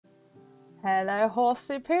Hello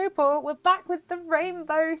Horsome People, we're back with the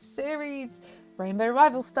Rainbow series, Rainbow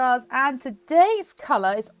Rivalstars, and today's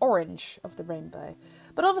colour is orange of the rainbow.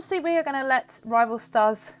 But obviously we are going to let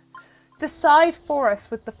Rivalstars decide for us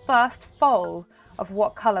with the first foal of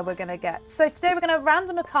what colour we're going to get. So today we're going to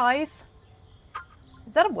randomise,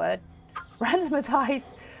 is that a word?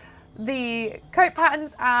 Randomise the coat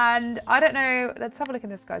patterns, and I don't know, let's have a look in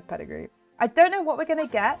this guy's pedigree. I don't know what we're going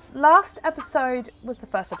to get. Last episode was the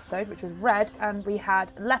first episode, which was red, and we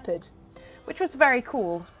had leopard, which was very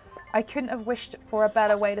cool. I couldn't have wished for a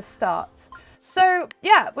better way to start. So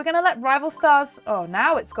yeah, we're going to let Rivalstars, oh,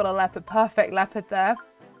 now it's got a leopard, perfect leopard there.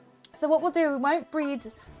 So what we'll do, we won't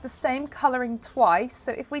breed the same colouring twice.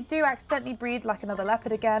 So if we do accidentally breed like another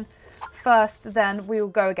leopard again first, then we'll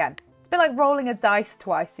go again. It's a bit like rolling a dice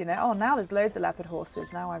twice, you know. Oh, now there's loads of leopard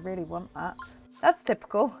horses. Now I really want that. That's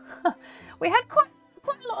typical. We had quite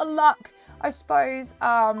a lot of luck, I suppose.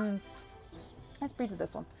 Let's breed with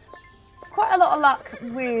this one. Quite a lot of luck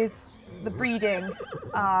with the breeding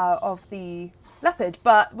of the leopard,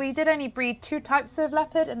 but we did only breed 2 types of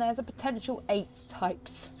leopard, and there's a potential 8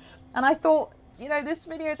 types. And I thought, you know, this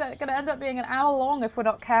video is going to end up being an hour long if we're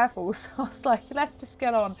not careful. So I was like, let's just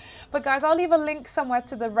get on. But guys, I'll leave a link somewhere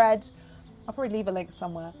to the red. I'll probably leave a link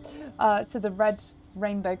somewhere to the red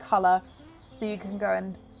rainbow colour, so you can go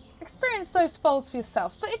and experience those foals for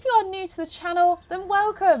yourself. But if you are new to the channel, then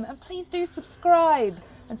welcome, and please do subscribe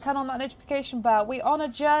and turn on that notification bell. We're on a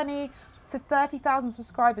journey to 30,000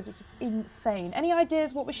 subscribers, which is insane. Any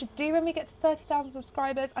ideas what we should do when we get to 30,000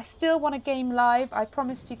 subscribers? I still want a game live. I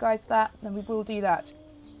promised you guys that, and we will do that.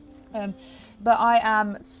 But I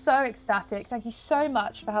am so ecstatic. Thank you so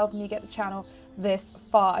much for helping me get the channel this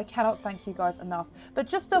far. I cannot thank you guys enough. But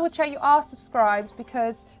just double check you are subscribed,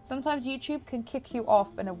 because sometimes YouTube can kick you off,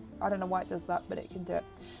 and I don't know why it does that, but it can do it.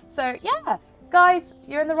 So yeah, guys,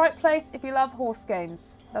 you're in the right place if you love horse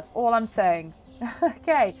games. That's all I'm saying.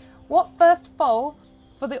 Okay, what first foal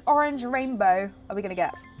for the orange rainbow are we gonna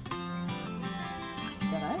get? I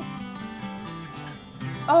don't know.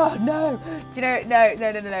 Oh no! Do you know?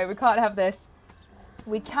 No, we can't have this.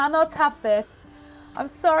 We cannot have this. I'm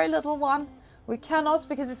sorry, little one. We cannot,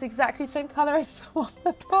 because it's exactly the same colour as the one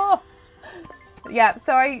before. Yeah,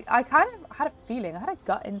 so I kind of had a feeling, I had a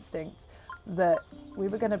gut instinct that we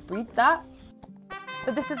were going to breed that.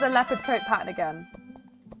 But this is a leopard coat pattern again,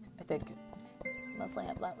 I think. Mostly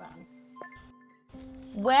like that.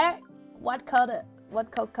 Where? What colour?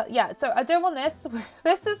 What colour? Yeah, so I don't want this.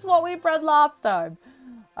 This is what we bred last time.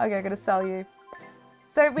 Okay, I'm going to sell you.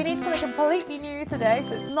 So we need something completely new today.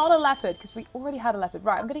 So it's not a leopard, because we already had a leopard.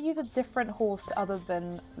 Right, I'm going to use a different horse other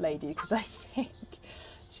than Lady, because I think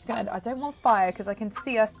she's going to... I don't want fire, because I can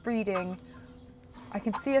see us breeding... I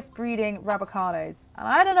can see us breeding Rabicanos. And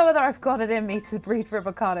I don't know whether I've got it in me to breed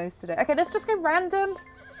Rabicanos today. Okay, let's just go random.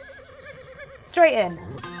 Straight in.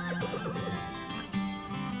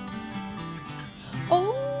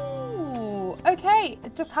 Oh, okay.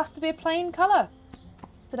 It just has to be a plain colour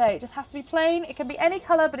today. It just has to be plain. It can be any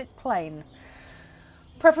colour, but it's plain.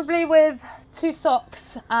 Preferably with 2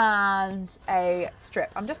 socks and a strip.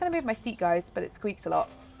 I'm just going to move my seat, guys, but it squeaks a lot.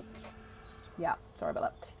 Yeah, sorry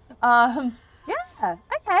about that. Yeah,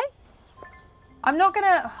 okay. I'm not going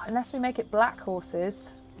to, unless we make it black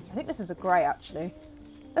horses. I think this is a grey, actually.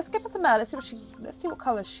 Let's skip her to Mel. Let's see what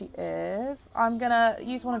colour she is. I'm going to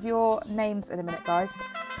use one of your names in a minute, guys.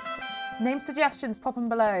 Name suggestions, pop them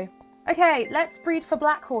below. Okay, let's breed for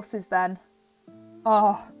black horses then.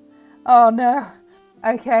 Oh no.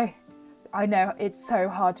 Okay, I know, it's so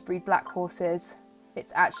hard to breed black horses.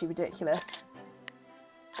 It's actually ridiculous.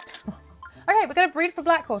 Okay, we're going to breed for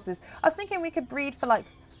black horses. I was thinking we could breed for like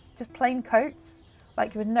just plain coats,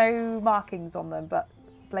 like with no markings on them, but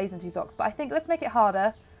blaze and 2 socks. But I think let's make it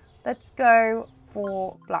harder. Let's go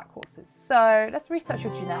for black horses. So let's research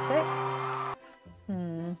your genetics.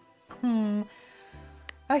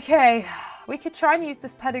 Okay, we could try and use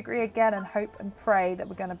this pedigree again and hope and pray that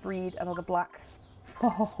we're going to breed another black.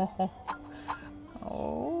 Oh,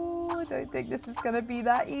 I don't think this is going to be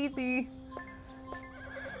that easy.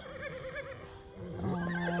 Oh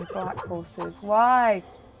no, black horses. Why?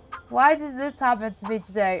 Why did this happen to me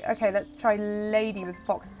today? Okay, let's try Lady with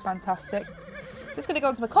foxes. Fantastic. Just going to go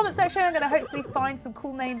into my comment section. I'm going to hopefully find some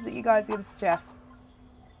cool names that you guys are going to suggest.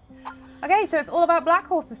 Okay, so it's all about black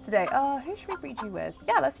horses today. Who should we breed you with?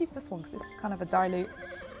 Yeah, let's use this one, because this is kind of a dilute.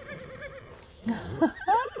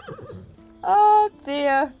 Oh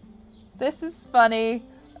dear. This is funny.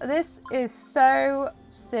 This is so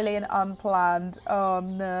silly and unplanned. Oh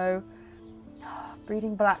no.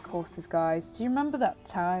 Breeding black horses, guys. Do you remember that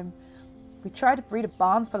time We tried to breed a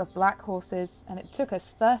barn full of black horses, and it took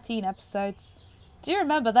us 13 episodes. Do you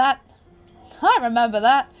remember that? I remember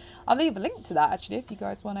that. I'll leave a link to that, actually, if you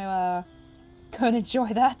guys want to go and enjoy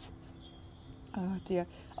that. Oh, dear.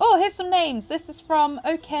 Oh, here's some names. This is from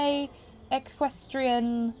OK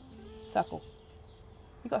Equestrian Circle.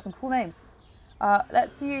 You got some cool names.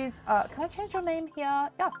 Let's use... can I change your name here?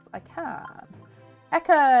 Yes, I can.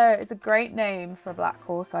 Echo is a great name for a black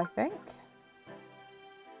horse, I think.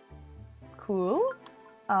 Cool.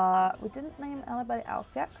 We didn't name anybody else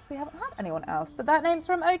yet because we haven't had anyone else. But that name's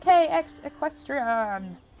from OK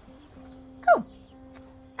Equestrian. Cool.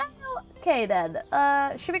 Okay then.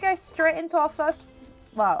 Should we go straight into our first...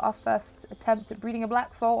 Well, our first attempt at breeding a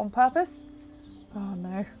black foal on purpose? Oh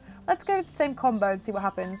no. Let's go with the same combo and see what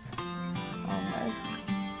happens. Oh no.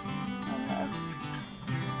 Oh no.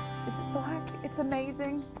 Is it black? It's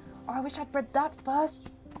amazing. Oh, I wish I'd bred that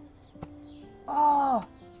first. Oh.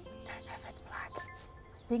 Don't know if it's black.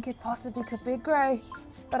 I think it possibly could be grey.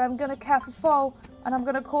 But I'm going to care for foal and I'm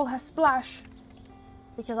going to call her Splash.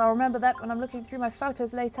 Because I'll remember that when I'm looking through my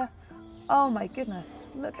photos later. Oh my goodness.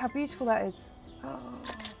 Look how beautiful that is. Oh.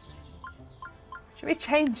 Should we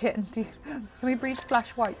change it and do... Can we breed Splash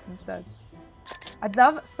Whites instead? I'd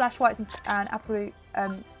love Splash Whites and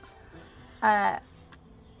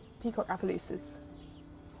Peacock Appaloosas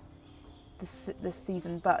this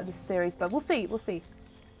season, but this series, but we'll see.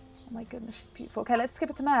 Oh my goodness, she's beautiful. Okay, let's skip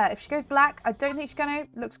it to mare. If she goes black, I don't think she's going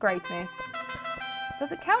to. Looks grey to me.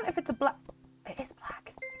 Does it count if it's a black? It is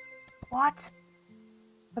black. What?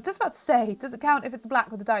 I was just about to say, does it count if it's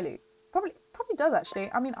black with a dilute? Probably does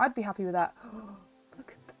actually. I mean, I'd be happy with that.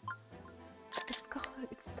 Look at the scarlet.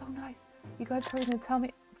 It's so nice. You guys are probably going to tell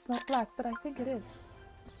me it's not black, but I think it is.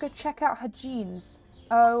 Let's go check out her genes.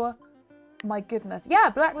 Oh my goodness. Yeah,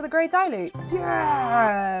 black with a grey dilute.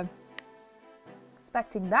 Yeah.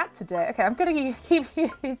 Expecting that today. Okay, I'm going to keep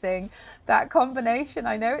using that combination.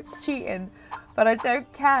 I know it's cheating, but I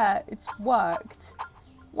don't care. It's worked.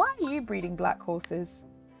 Why are you breeding black horses?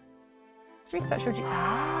 Let's research your genes.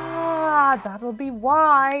 Ah, that'll be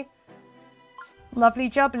why. Lovely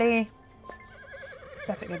jubbly.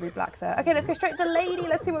 Definitely breed black there. Okay, let's go straight to the lady.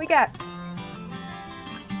 Let's see what we get.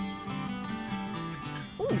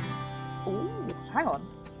 Ooh. Ooh, hang on.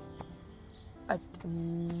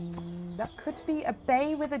 That could be a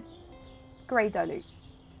bay with a grey dilute.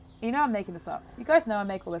 You know I'm making this up. You guys know I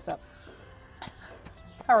make all this up.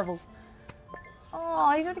 Terrible.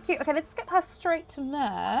 Oh, he's really cute. Okay, let's skip her straight to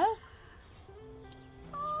mare.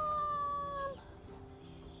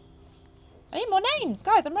 I need more names.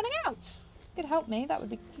 Guys, I'm running out. If you could help me, that would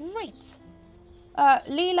be great.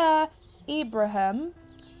 Leela Ibrahim.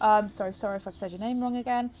 Sorry if I've said your name wrong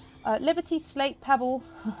again. Liberty Slate Pebble.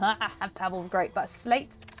 Pebble's great, but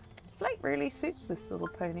Slate really suits this little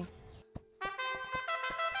pony.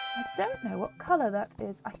 I don't know what colour that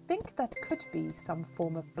is. I think that could be some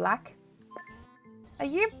form of black. Are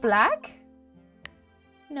you black?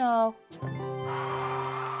 No.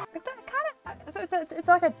 So it's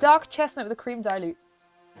like a dark chestnut with a cream dilute.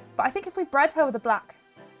 But I think if we bred her with a black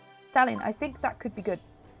stallion, I think that could be good.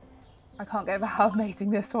 I can't get over how amazing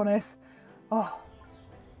this one is. Oh,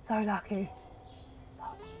 so lucky. So...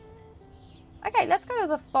 Okay, let's go to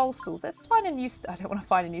the foal stalls. Let's find a new... I don't want to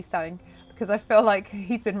find a new stallion because I feel like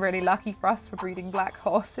he's been really lucky for us for breeding black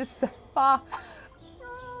horses so far.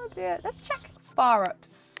 Oh dear. Let's check Far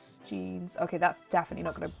Up's genes. Okay, that's definitely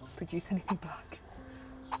not going to produce anything black.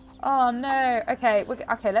 Oh no. Okay,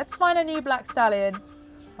 okay, let's find a new black stallion.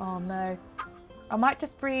 Oh no. I might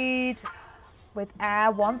just breed with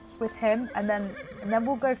Air once with him and then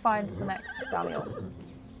we'll go find the next stallion.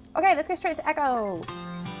 Okay, let's go straight to Echo.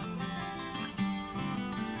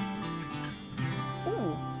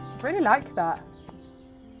 Ooh, really like that.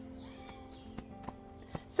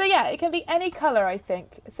 So yeah, it can be any colour, I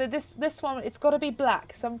think. So this one, it's got to be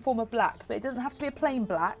black, some form of black, but it doesn't have to be a plain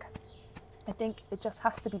black. I think it just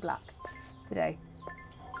has to be black today.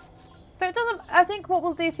 So it doesn't, I think what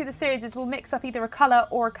we'll do through the series is we'll mix up either a colour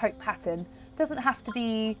or a coat pattern. It doesn't have to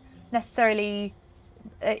be necessarily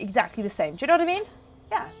exactly the same. Do you know what I mean?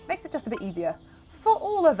 Yeah, makes it just a bit easier. For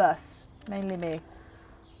all of us, mainly me.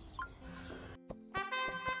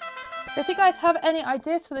 So if you guys have any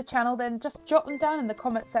ideas for the channel, then just jot them down in the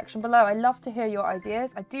comment section below. I love to hear your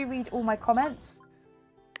ideas. I do read all my comments.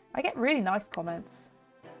 I get really nice comments.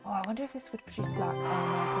 Oh, I wonder if this would produce black. Oh no,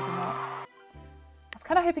 probably not. I was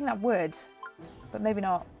kind of hoping that would, but maybe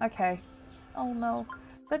not. Okay. Oh no.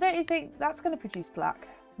 So don't you think that's going to produce black?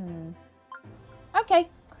 Okay.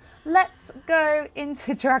 Let's go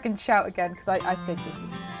into Dragon Shout again, because I think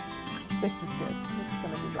this is good. This is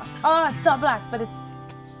going to be black. Oh, it's not black, but it's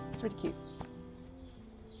really cute.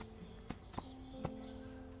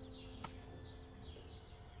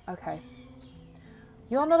 Okay.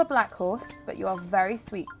 You're not a black horse, but you are very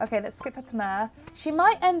sweet. Okay, let's skip her to mare. She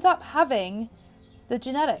might end up having the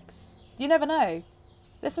genetics. You never know.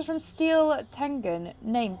 This is from Steel Tengen.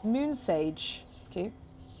 Names Moon Sage. It's cute.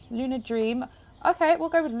 Luna Dream. Okay, we'll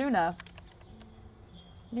go with Luna.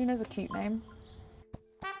 Luna's a cute name.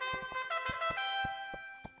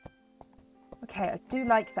 Okay, I do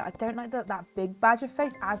like that. I don't like that big badger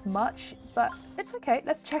face as much, but it's okay.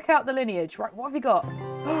 Let's check out the lineage. Right, what have we got?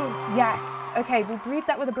 Yes. Okay, we'll breed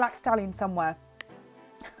that with a black stallion somewhere.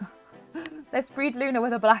 Let's breed Luna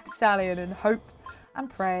with a black stallion and hope and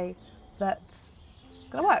pray that it's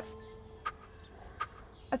going to work.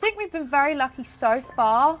 I think we've been very lucky so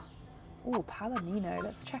far. Oh, Palomino.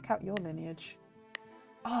 Let's check out your lineage.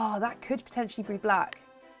 Oh, that could potentially breed black.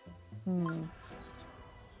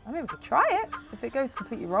 I mean, we could try it. If it goes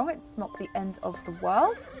completely wrong, it's not the end of the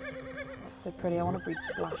world. That's so pretty. I want to breed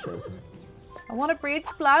splashes. I want to breed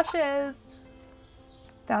splashes.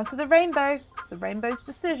 Down to the rainbow. It's the rainbow's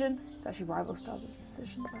decision. It's actually Rivalstars'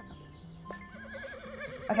 decision. But...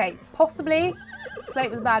 okay, possibly Slate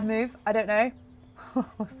was a bad move. I don't know.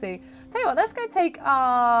 We'll see. Tell you what, let's go take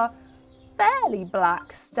our fairly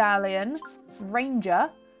black stallion, Ranger,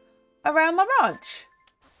 around my ranch.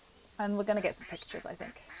 And we're going to get some pictures, I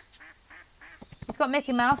think. He's got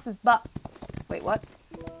Mickey Mouse's butt. Wait, what?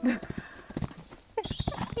 Mickey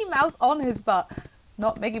Mouse on his butt.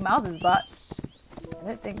 Not Mickey Mouse's butt. I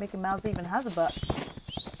don't think Mickey Mouse even has a butt.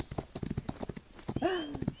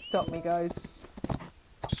 Stop me, guys.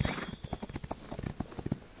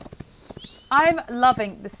 I'm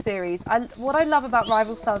loving this series. What I love about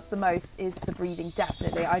Rivalstars the most is the breeding,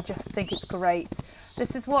 definitely. I just think it's great.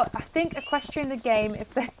 This is what I think Equestrian the Game,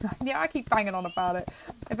 if they, yeah, I keep banging on about it.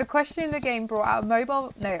 If Equestrian the Game brought out a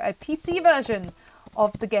PC version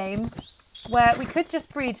of the game where we could just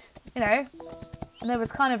breed, you know, and it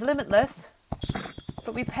was kind of limitless,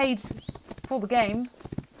 but we paid for the game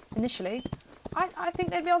initially, I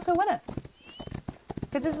think they'd be on to a winner.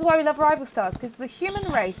 Because this is why we love Rivalstars, because the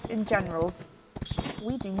human race in general,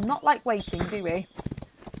 we do not like waiting, do we?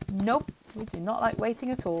 Nope, we do not like waiting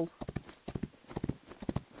at all.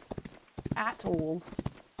 At all.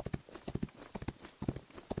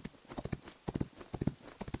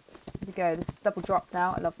 Here we go, this is double drop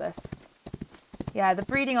now, I love this. Yeah, the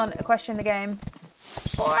breeding on Equestrian the Game,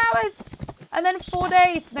 4 hours and then 4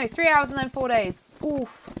 days. No, 3 hours and then 4 days.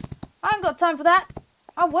 Oof, I haven't got time for that.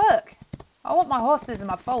 I work. I want my horses and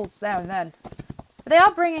my foals there and then. But they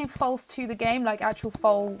are bringing foals to the game, like actual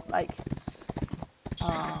foal, like,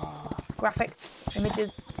 graphics,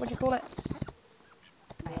 images, what do you call it?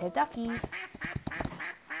 I hear duckies.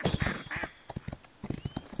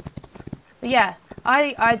 But yeah,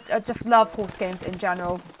 I just love horse games in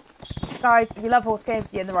general. Guys, if you love horse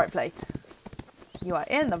games, you're in the right place. You are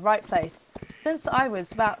in the right place. Since I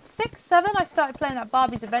was about 6, 7, I started playing that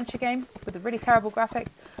Barbie's Adventure game with the really terrible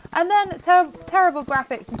graphics. And then terrible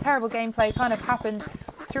graphics and terrible gameplay kind of happened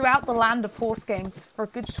throughout the land of horse games for a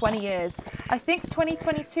good 20 years. I think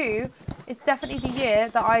 2022 is definitely the year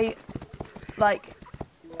that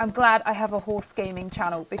I'm glad I have a horse gaming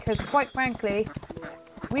channel, because quite frankly,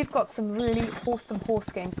 we've got some really awesome horse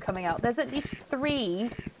games coming out. There's at least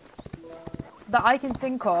 3 that I can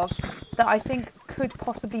think of that I think could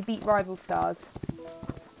possibly beat Rivalstars.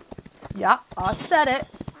 Yeah, I said it.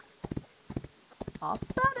 I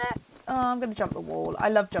said it. Oh, I'm going to jump the wall. I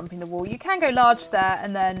love jumping the wall. You can go large there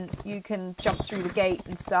and then you can jump through the gate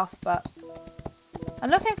and stuff, but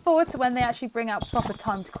I'm looking forward to when they actually bring out proper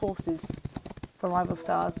timed courses for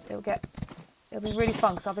Rivalstars. It'll be really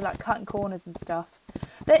fun because I'll be like cutting corners and stuff.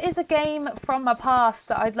 There is a game from my past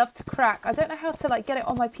that I'd love to crack. I don't know how to like get it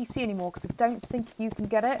on my PC anymore because I don't think you can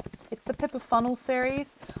get it. It's the Pippa Funnel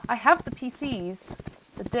series. I have the PCs,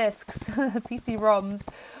 the discs, the PC ROMs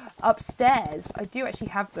upstairs. I do actually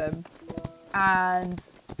have them, and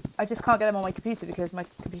I just can't get them on my computer because my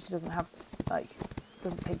computer doesn't have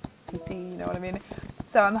doesn't take PC. You know what I mean?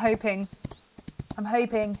 So I'm hoping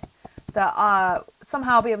that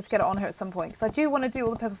somehow I'll be able to get it on here at some point because I do want to do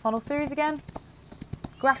all the Pippa Funnel series again.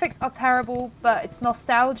 Graphics are terrible, but it's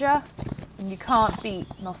nostalgia, and you can't beat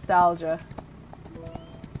nostalgia.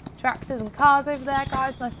 Tractors and cars over there,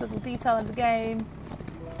 guys. Nice little detail in the game.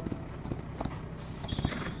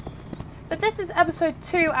 But this is episode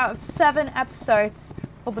 2 out of 7 episodes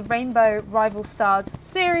for the Rainbow Rivalstars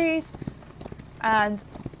series. And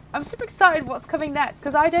I'm super excited what's coming next,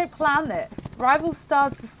 because I don't plan it.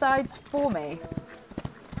 Rivalstars decides for me.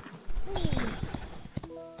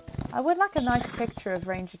 I would like a nice picture of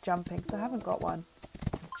Ranger jumping, because I haven't got one.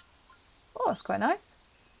 Oh, that's quite nice.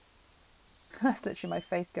 That's literally my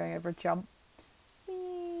face going over a jump.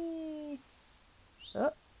 Whee. Okay,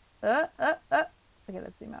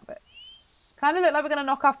 let's zoom out a bit. Kind of look like we're going to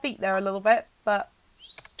knock our feet there a little bit, but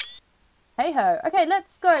hey ho. Okay,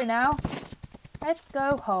 let's go now. Let's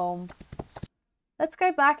go home. Let's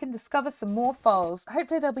go back and discover some more foals.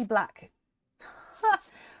 Hopefully they'll be black.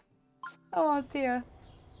 Oh dear.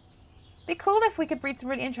 Be cool if we could breed some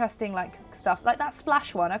really interesting like stuff. Like that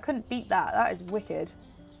splash one. I couldn't beat that. That is wicked.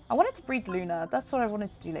 I wanted to breed Luna. That's what I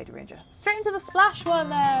wanted to do, Lady Ranger. Straight into the splash one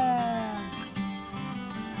then.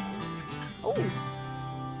 Oh,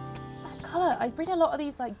 that colour. I breed a lot of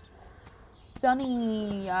these like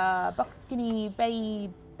dunny, buckskinny,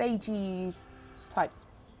 beigey types.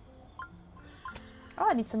 Oh,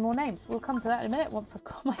 I need some more names. We'll come to that in a minute once I've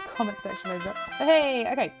got my comment section over.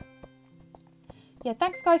 Hey, okay. Yeah,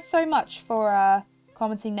 thanks guys so much for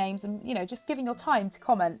commenting names and, you know, just giving your time to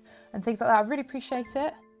comment and things like that. I really appreciate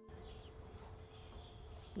it.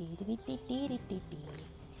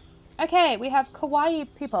 Okay, we have Kawaii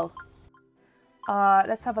People.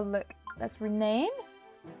 Let's have a look. Let's rename.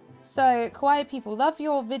 So, Kawaii People, love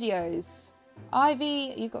your videos.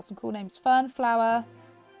 Ivy, you've got some cool names. Fernflower.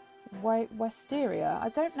 Wisteria. I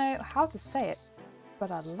don't know how to say it, but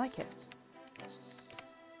I like it.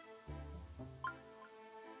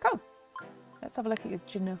 Cool. Let's have a look at your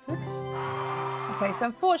genetics. Okay, so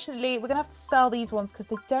unfortunately, we're going to have to sell these ones because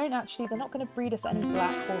they're not going to breed us any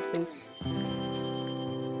black horses.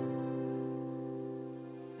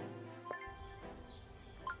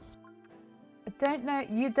 I don't know.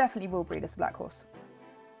 You definitely will breed us a black horse.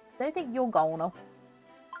 I don't think you're gonna.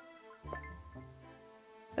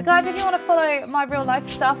 But guys, if you want to follow my real life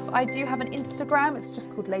stuff, I do have an Instagram. It's just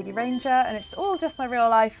called Lady Ranger, and it's all just my real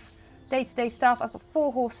life, day-to-day stuff. I've got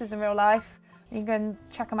 4 horses in real life. You can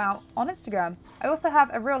check them out on Instagram. I also have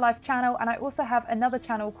a real life channel, and I also have another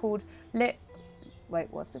channel called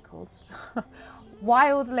what's it called?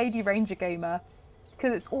 Wild LadyRangerGamer,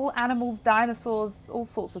 because it's all animals, dinosaurs, all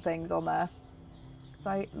sorts of things on there. Because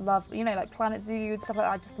I love, you know, like Planet Zoo and stuff like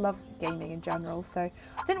that. I just love gaming in general. So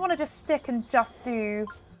I didn't want to just stick and just do.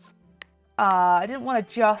 I want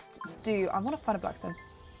to find a Blackstone.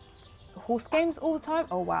 Horse games all the time.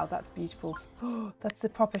 Oh wow, that's beautiful. That's a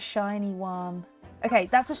proper shiny one. Okay,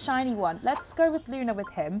 that's a shiny one. Let's go with Luna with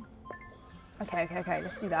him. Okay,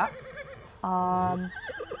 let's do that.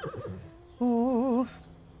 Ooh.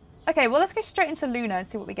 Okay, well let's go straight into Luna and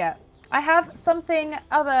see what we get. I have something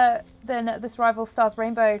other than this Rivalstars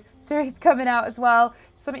Rainbow series coming out as well.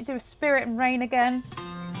 Something to do with Spirit and Rain again,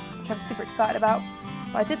 which I'm super excited about.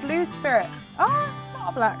 But I did lose Spirit. Oh,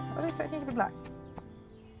 not a black. I was expecting it to be black.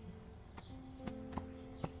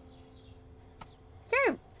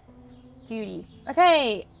 Cute. Cutie.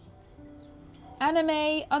 Okay.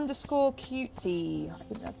 Aimee_cutie. I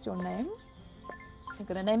think that's your name. I'm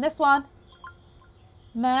going to name this one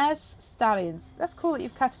Mares Stallions. That's cool that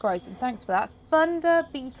you've categorized them. Thanks for that. Thunder,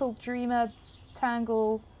 Beetle, Dreamer,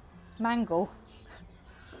 Tangle, Mangle.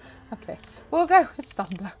 Okay, we'll go with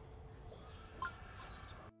Thunder.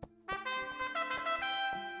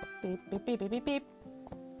 Beep, beep, beep, beep, beep, beep.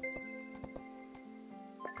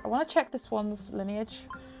 I want to check this one's lineage.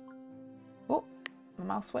 Oh, my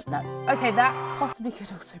mouse went nuts. Okay, that possibly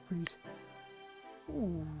could also breed.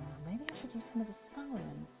 Ooh, maybe I should use him as a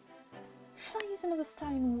stallion. Should I use him as a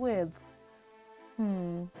stallion with?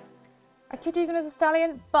 I could use him as a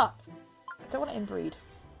stallion, but I don't want to inbreed.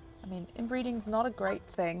 I mean, inbreeding's not a great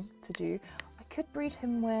thing to do. I could breed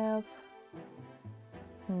him with...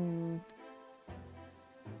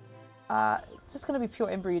 it's just going to be pure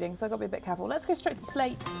inbreeding, so I've got to be a bit careful. Let's go straight to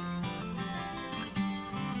Slate.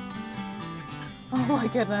 Oh my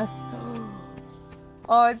goodness.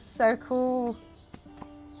 Oh, it's so cool.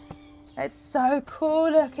 It's so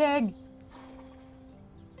cool looking.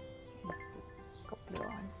 Got blue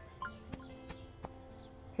eyes.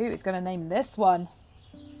 Who is going to name this one?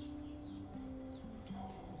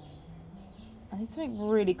 I need something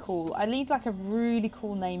really cool. I need like a really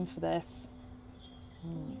cool name for this.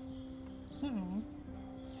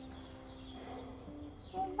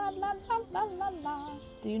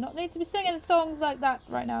 Do not need to be singing songs like that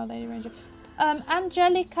right now, Lady Ranger.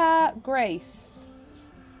 Angelica Grace.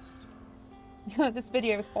 This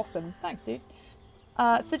video is awesome. Thanks, dude.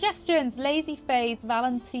 Suggestions: Lazy Phase,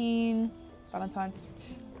 Valentine's.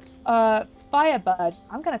 Firebird.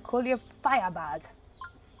 I'm gonna call you Firebird.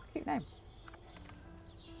 Cute name.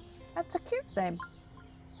 That's a cute name.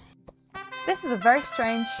 This is a very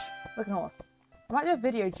strange looking horse. I might do a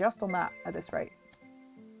video just on that at this rate.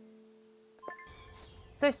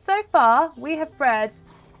 So far we have bred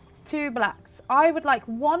 2 blacks. I would like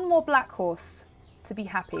 1 more black horse to be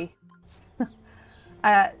happy.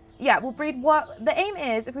 Yeah, we'll breed one. The aim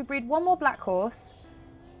is if we breed 1 more black horse,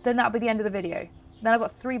 then that'll be the end of the video. Then I've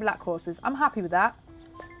got 3 black horses. I'm happy with that.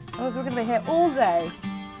 Otherwise we're going to be here all day.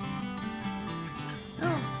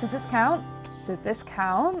 Does this count? Does this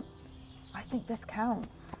count? I think this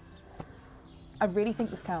counts. I really think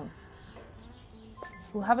this counts.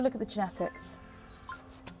 We'll have a look at the genetics.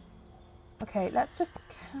 Okay, let's just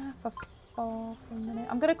for a minute.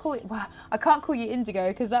 I'm going to call it... Well, I can't call you Indigo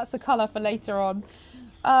because that's a colour for later on.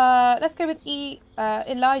 Let's go with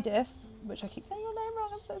Elisabeth, which I keep saying your name wrong.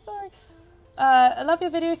 I'm so sorry. I love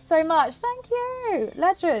your videos so much. Thank you.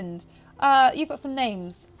 Legend. You've got some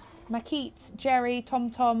names. Makit, Jerry, Tom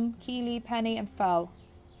Tom, Keely, Penny, and Fell.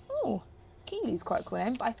 Oh, Keely's quite a cool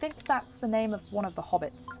name, but I think that's the name of one of the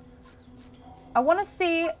hobbits. I want to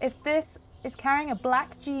see if this is carrying a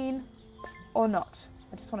black gene or not.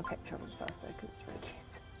 I just want a picture of it first, though, because it's really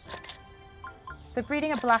cute. So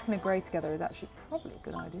breeding a black and a grey together is actually probably a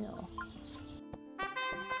good idea. I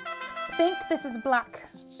think this is black.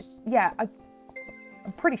 Yeah, I'm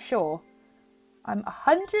pretty sure. I'm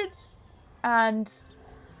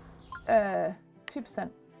 2%.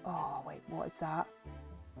 Oh, wait, what is that?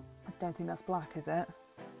 I don't think that's black, is it?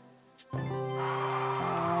 Oh,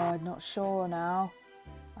 I'm not sure now.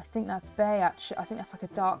 I think that's bay, actually. I think that's like a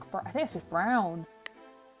dark brown. I think it's just brown.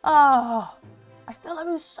 Oh, I feel like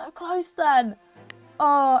we were so close then.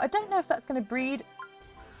 Oh, I don't know if that's going to breed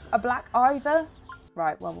a black either.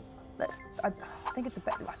 Right, well, I think it's a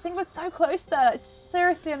bit... I think we're so close there. It's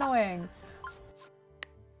seriously annoying.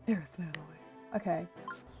 Seriously annoying. Okay.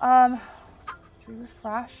 Should we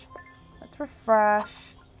refresh? Let's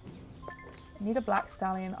refresh. I need a black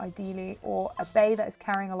stallion, ideally, or a bay that is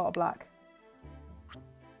carrying a lot of black.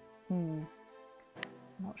 I'm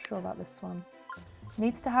not sure about this one.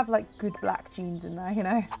 Needs to have, like, good black genes in there, you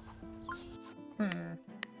know?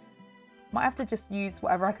 Might have to just use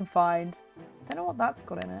whatever I can find. Don't know what that's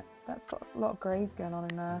got in it. That's got a lot of greys going on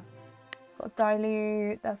in there. Got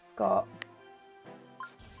dilute. That's got...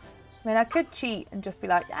 I mean, I could cheat and just be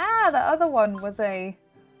like, ah, the other one was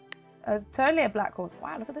totally a black horse.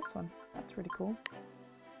 Wow, look at this one. That's really cool.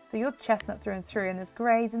 So you're chestnut through and through, and there's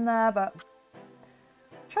greys in there, but...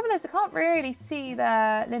 Trouble is, I can't really see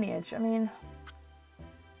their lineage. I mean...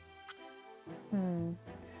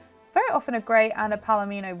 Very often a grey and a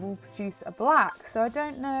palomino will produce a black, so I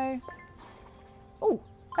don't know... Oh,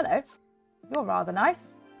 hello. You're rather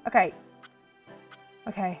nice. Okay.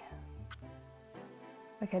 Okay,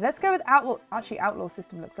 let's go with Outlaw. Actually, Outlaw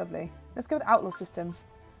system looks lovely. Let's go with Outlaw system.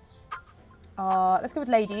 Let's go with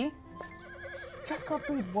Lady. Just got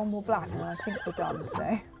to breed one more black, and I think we're done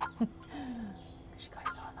today. Because you guys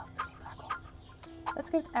know I love breeding black horses. Let's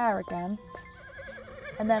go with Air again.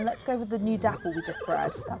 And then let's go with the new dapple we just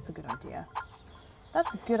bred. That's a good idea.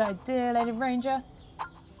 That's a good idea, Lady Ranger.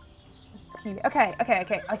 Okay.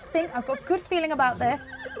 I think I've got a good feeling about this.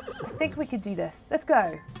 I think we could do this. Let's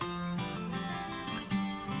go.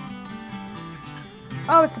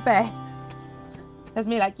 Oh, it's a bay. There's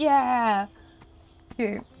me like, yeah.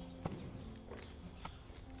 Cute.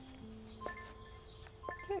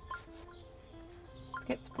 Cute.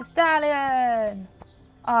 Skip to stallion.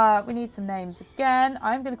 We need some names again.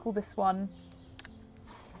 I'm going to call this one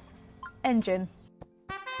Engine.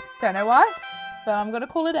 Don't know why, but I'm going to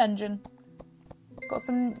call it Engine. Got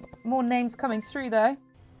some more names coming through though.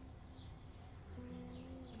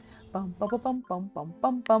 Bum bum bum bum bum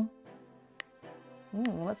bum bum.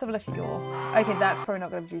 Let's have a look at your... Okay, that's probably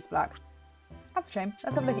not going to produce black. That's a shame.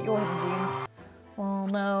 Let's have a look at your hidden genes. Oh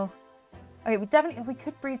no. Okay, we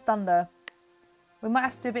could breed Thunder. We might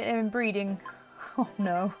have to do a bit of inbreeding. Oh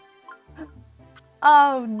no.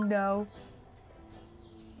 Oh no.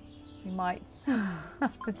 We might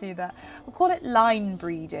have to do that. We'll call it line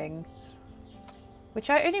breeding, which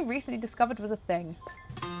I only recently discovered was a thing.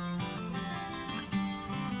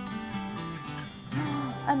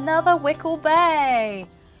 Another Wickle Bay!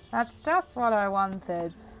 That's just what I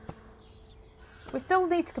wanted. We still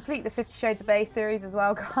need to complete the 50 Shades of Bay series as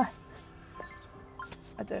well, guys.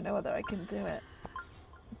 I don't know whether I can do it.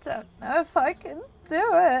 I don't know if I can do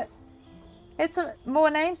it. Here's some more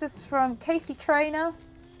names. This is from Casey Trainer,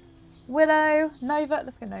 Willow, Nova.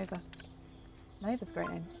 Let's go Nova. Nova's a great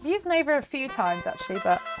name. I've used Nova a few times actually,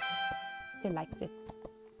 but he likes it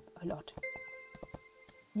a lot.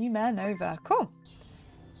 New mare Nova. Cool.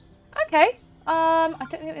 Okay. I don't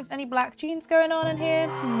think there's any black genes going on in here.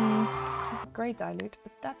 There's a grey dilute,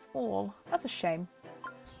 but that's all. That's a shame.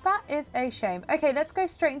 That is a shame. Okay, let's go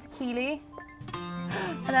straight into Keely.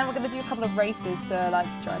 And then we're going to do a couple of races to like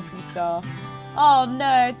try and star. Oh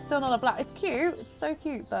no, it's still not a black. It's cute. It's so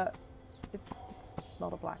cute, but it's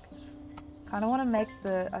not a black. I kind of want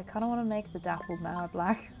to make the dappled mare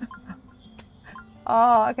black.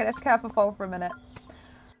 Oh, okay, let's careful fold for a minute.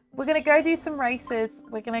 We're going to go do some races.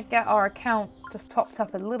 We're going to get our account just topped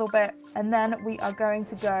up a little bit. And then we are going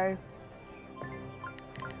to go...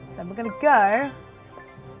 Then we're going to go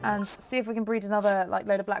and see if we can breed another like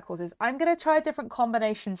load of black horses. I'm going to try different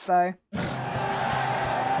combinations though.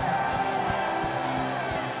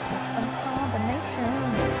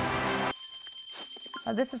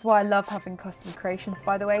 This is why I love having custom creations,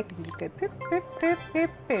 by the way, because you just go poop, poop, poop,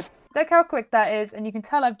 poop, poop. Look how quick that is, and you can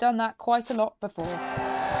tell I've done that quite a lot before. Oops.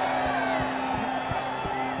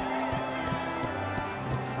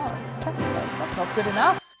 Oh, it's a second place. That's not good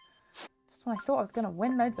enough. Just when I thought I was going to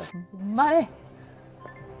win loads of money.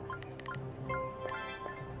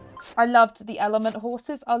 I loved the element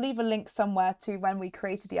horses. I'll leave a link somewhere to when we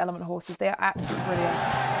created the element horses. They are absolutely brilliant.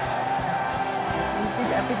 We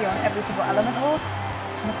did a video on every single element horse.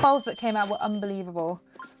 And the foals that came out were unbelievable.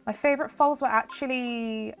 My favourite foals were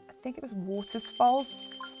actually, I think it was Waters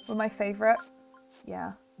foals were my favourite.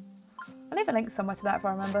 Yeah. I'll leave a link somewhere to that if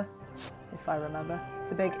I remember. If I remember.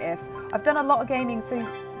 It's a big if. I've done a lot of gaming, so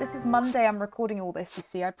this is Monday I'm recording all this, you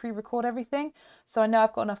see. I pre-record everything, so I know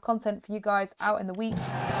I've got enough content for you guys out in the week.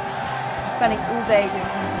 I'm spending all day doing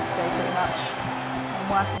content today, pretty much. I'm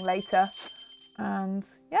working later. And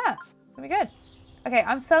yeah, it's going to be good. Okay,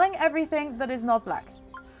 I'm selling everything that is not black.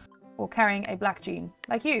 Or carrying a black gene.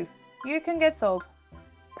 Like you. You can get sold.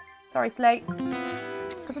 Sorry, Slate.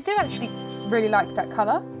 Because I do actually really like that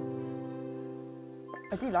colour.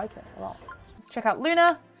 I do like it a lot. Let's check out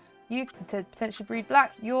Luna. You can potentially breed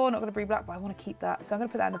black. You're not going to breed black, but I want to keep that. So I'm going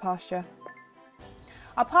to put that in the pasture.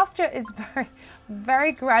 Our pasture is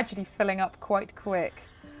very gradually filling up quite quick.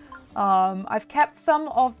 I've kept some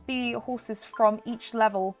of the horses from each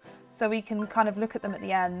level so we can kind of look at them at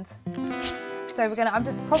the end. So I'm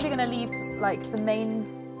just probably gonna leave like the main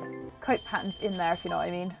coat patterns in there, if you know what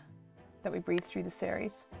I mean, that we breed through the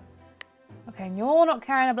series. Okay, and you're not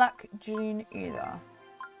carrying a black gene either.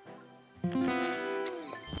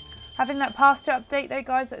 Having that pasture update though,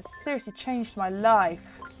 guys, that's seriously changed my life.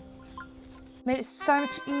 Made it so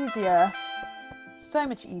much easier. So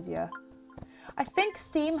much easier. I think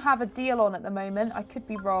Steam have a deal on at the moment, I could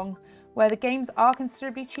be wrong, where the games are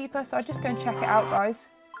considerably cheaper, so I'll just go and check it out, guys.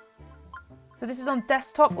 So this is on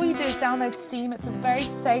desktop. All you do is download Steam. It's a very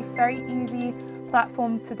safe, very easy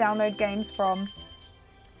platform to download games from.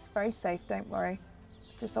 It's very safe, don't worry.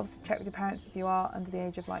 Just obviously check with your parents if you are under the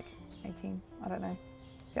age of like 18. I don't know.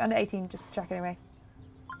 If you're under 18, just check anyway.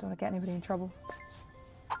 Don't want to get anybody in trouble.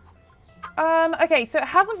 Okay, so it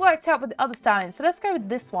hasn't worked out with the other stallions. So let's go with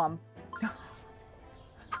this one.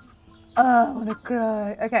 Oh, I want to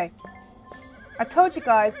cry. Okay. I told you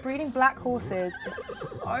guys, breeding black horses is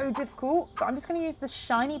so difficult, but I'm just going to use the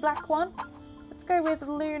shiny black one. Let's go with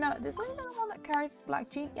Luna. Is Luna the one that carries black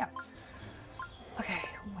gene? Yes. Okay,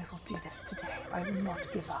 we will do this today. I will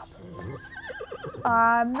not give up.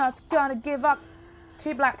 I'm not going to give up.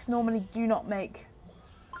 Two blacks normally do not make.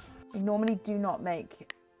 They normally do not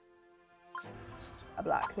make a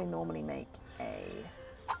black. They normally make a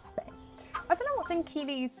bay. I don't know what's in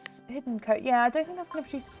Keely's hidden coat. Yeah, I don't think that's going to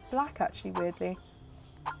produce black, actually, weirdly.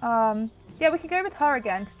 Yeah, we could go with her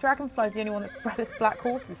again, because Dragonfly's the only one that's bred us black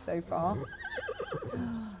horses so far.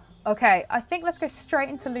 Okay, I think let's go straight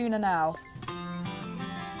into Luna now.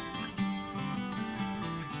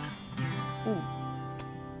 Ooh.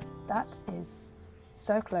 That is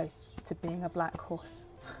so close to being a black horse,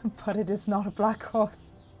 but it is not a black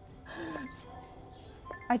horse.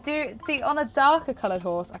 I do, see, on a darker coloured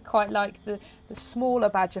horse, I quite like the smaller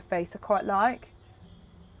badger face, I quite like.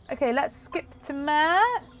 Okay, let's skip to mare.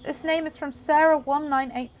 This name is from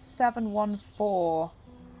Sarah198714.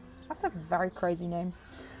 That's a very crazy name.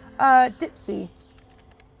 Dipsy.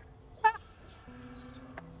 Ah.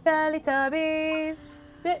 Teletubbies.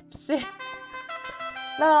 Dipsy.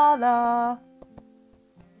 La la.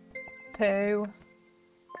 Pooh.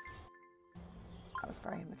 That was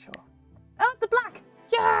very immature. Oh, it's a black!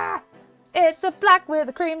 Yeah! It's a black with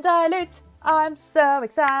a cream dilute. I'm so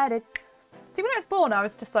excited. See, when I was born, I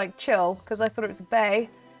was just like chill because I thought it was a bay.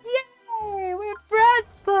 Yay! We've bred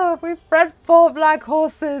them! We've bred 4 black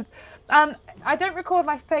horses. I don't record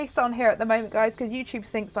my face on here at the moment, guys, because YouTube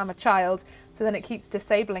thinks I'm a child. So then it keeps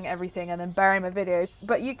disabling everything and then burying my videos.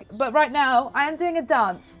 But right now, I am doing a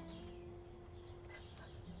dance.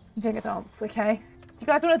 I'm doing a dance, okay? You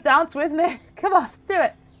guys want to dance with me? Come on, let's do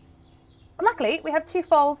it. Luckily, we have 2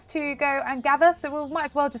 foals to go and gather, so we might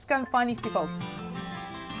as well just go and find these 2 foals.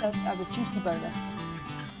 As a juicy bonus.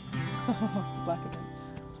 It's black again.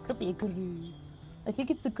 Could be a grey. I think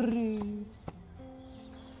it's a grey.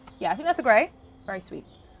 Yeah, I think that's a grey. Very sweet.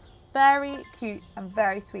 Very cute and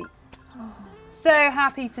very sweet. So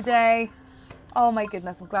happy today. Oh my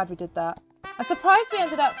goodness, I'm glad we did that. I'm surprised we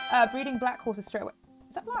ended up breeding black horses straight away.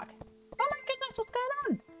 Is that black? Oh my goodness, what's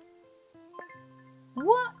going on?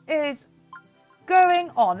 What is going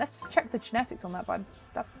on? Let's just check the genetics on that one.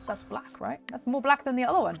 That's black, right? That's more black than the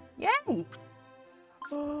other one. Yay!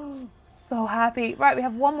 Oh, so happy. Right, we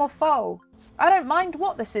have one more foal. I don't mind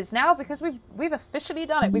what this is now because we've officially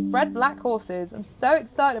done it. We've bred black horses. I'm so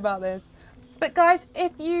excited about this. But guys,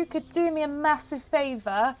 if you could do me a massive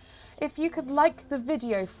favour, if you could like the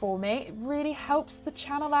video for me, it really helps the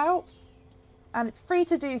channel out. And it's free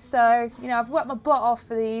to do so. You know, I've worked my butt off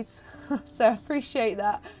for these. So I appreciate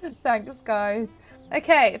that. Thanks, guys.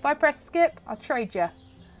 Okay, if I press skip, I'll trade you.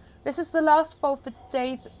 This is the last foal for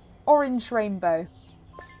today's orange rainbow.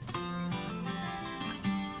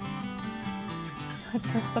 Let's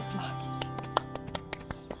go with the black.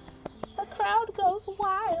 The crowd goes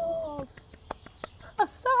wild. I'm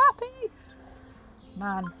so happy.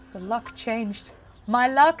 Man, the luck changed. My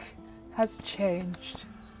luck has changed.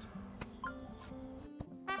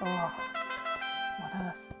 Oh, what on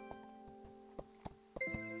earth?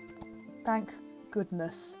 Thank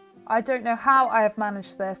goodness. I don't know how I have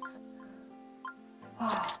managed this.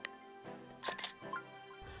 Oh.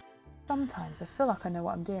 Sometimes I feel like I know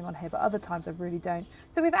what I'm doing on here, but other times I really don't.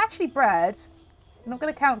 So we've actually bred, I'm not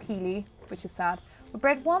going to count Keeley, which is sad. We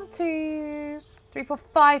bred 1, 2, 3, 4,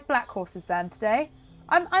 5 black horses then today.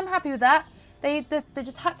 I'm happy with that. They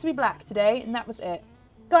just had to be black today, and that was it.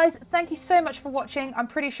 Guys, thank you so much for watching. I'm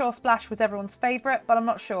pretty sure Splash was everyone's favourite, but I'm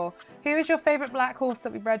not sure. Who is your favourite black horse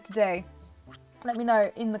that we bred today? Let me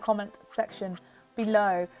know in the comment section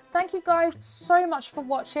below. Thank you guys so much for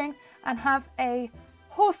watching, and have a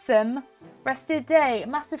Horsome rest of your day. A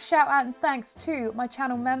massive shout out and thanks to my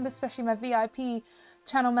channel members, especially my VIP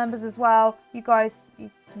channel members as well. You guys,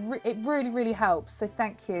 it really helps, so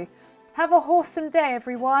thank you. Have a Horsome day,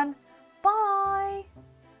 everyone.